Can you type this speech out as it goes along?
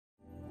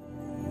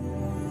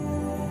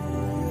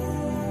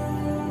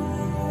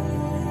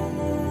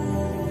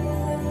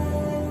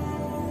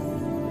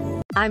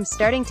I'm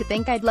starting to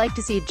think I'd like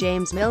to see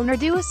James Milner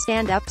do a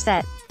stand-up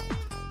set.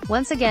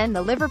 Once again,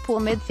 the Liverpool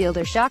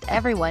midfielder shocked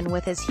everyone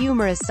with his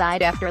humorous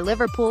side after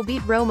Liverpool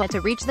beat Roma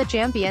to reach the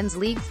Champions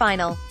League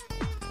final.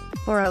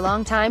 For a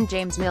long time,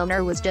 James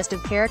Milner was just a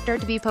character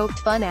to be poked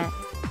fun at.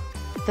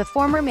 The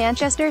former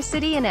Manchester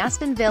City and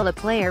Aston Villa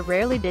player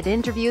rarely did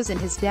interviews, and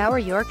his dour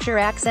Yorkshire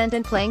accent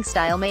and playing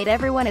style made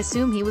everyone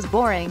assume he was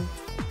boring.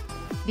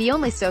 The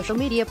only social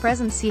media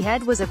presence he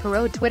had was a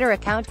parodied Twitter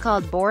account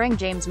called Boring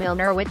James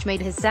Milner, which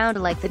made him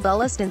sound like the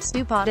dullest and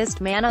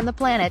stupidest man on the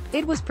planet.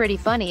 It was pretty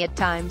funny at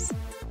times.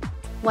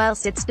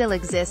 Whilst it still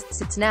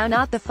exists, it's now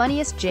not the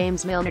funniest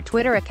James Milner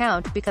Twitter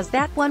account, because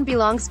that one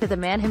belongs to the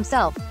man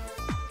himself.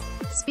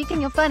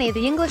 Speaking of funny,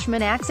 the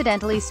Englishman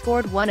accidentally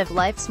scored one of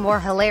life's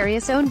more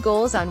hilarious own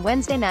goals on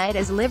Wednesday night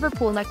as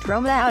Liverpool knocked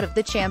Roma out of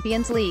the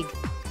Champions League.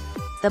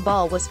 The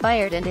ball was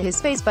fired into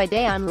his face by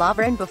Dejan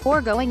Lovren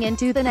before going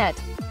into the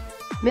net.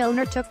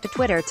 Milner took to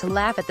Twitter to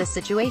laugh at the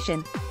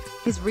situation.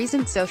 His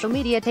recent social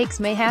media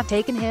takes may have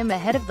taken him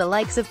ahead of the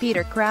likes of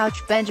Peter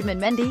Crouch, Benjamin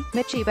Mendy,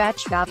 Michy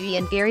Batshuayi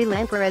and Gary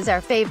Lineker as our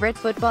favorite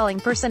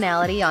footballing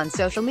personality on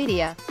social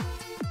media.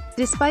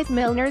 Despite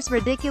Milner's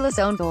ridiculous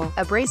own goal,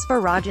 a brace for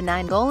Raja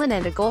Nainggolan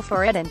and a goal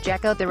for Edin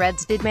Dzeko, the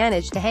Reds did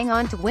manage to hang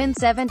on to win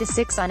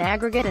 7-6 on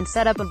aggregate and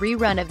set up a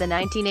rerun of the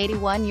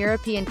 1981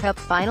 European Cup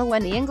final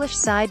when the English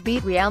side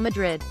beat Real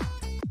Madrid.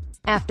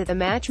 After the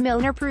match,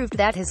 Milner proved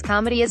that his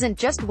comedy isn't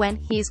just when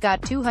he's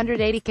got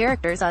 280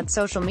 characters on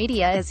social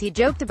media, as he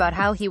joked about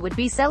how he would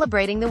be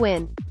celebrating the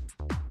win.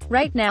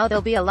 Right now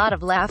there'll be a lot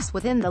of laughs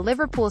within the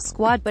Liverpool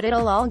squad, but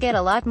it'll all get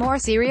a lot more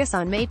serious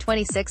on May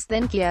 26th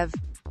in Kiev.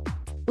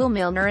 Will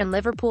Milner and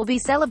Liverpool be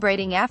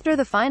celebrating after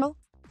the final?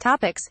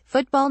 Topics: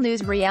 Football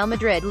news. Real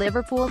Madrid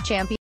Liverpool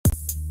champion.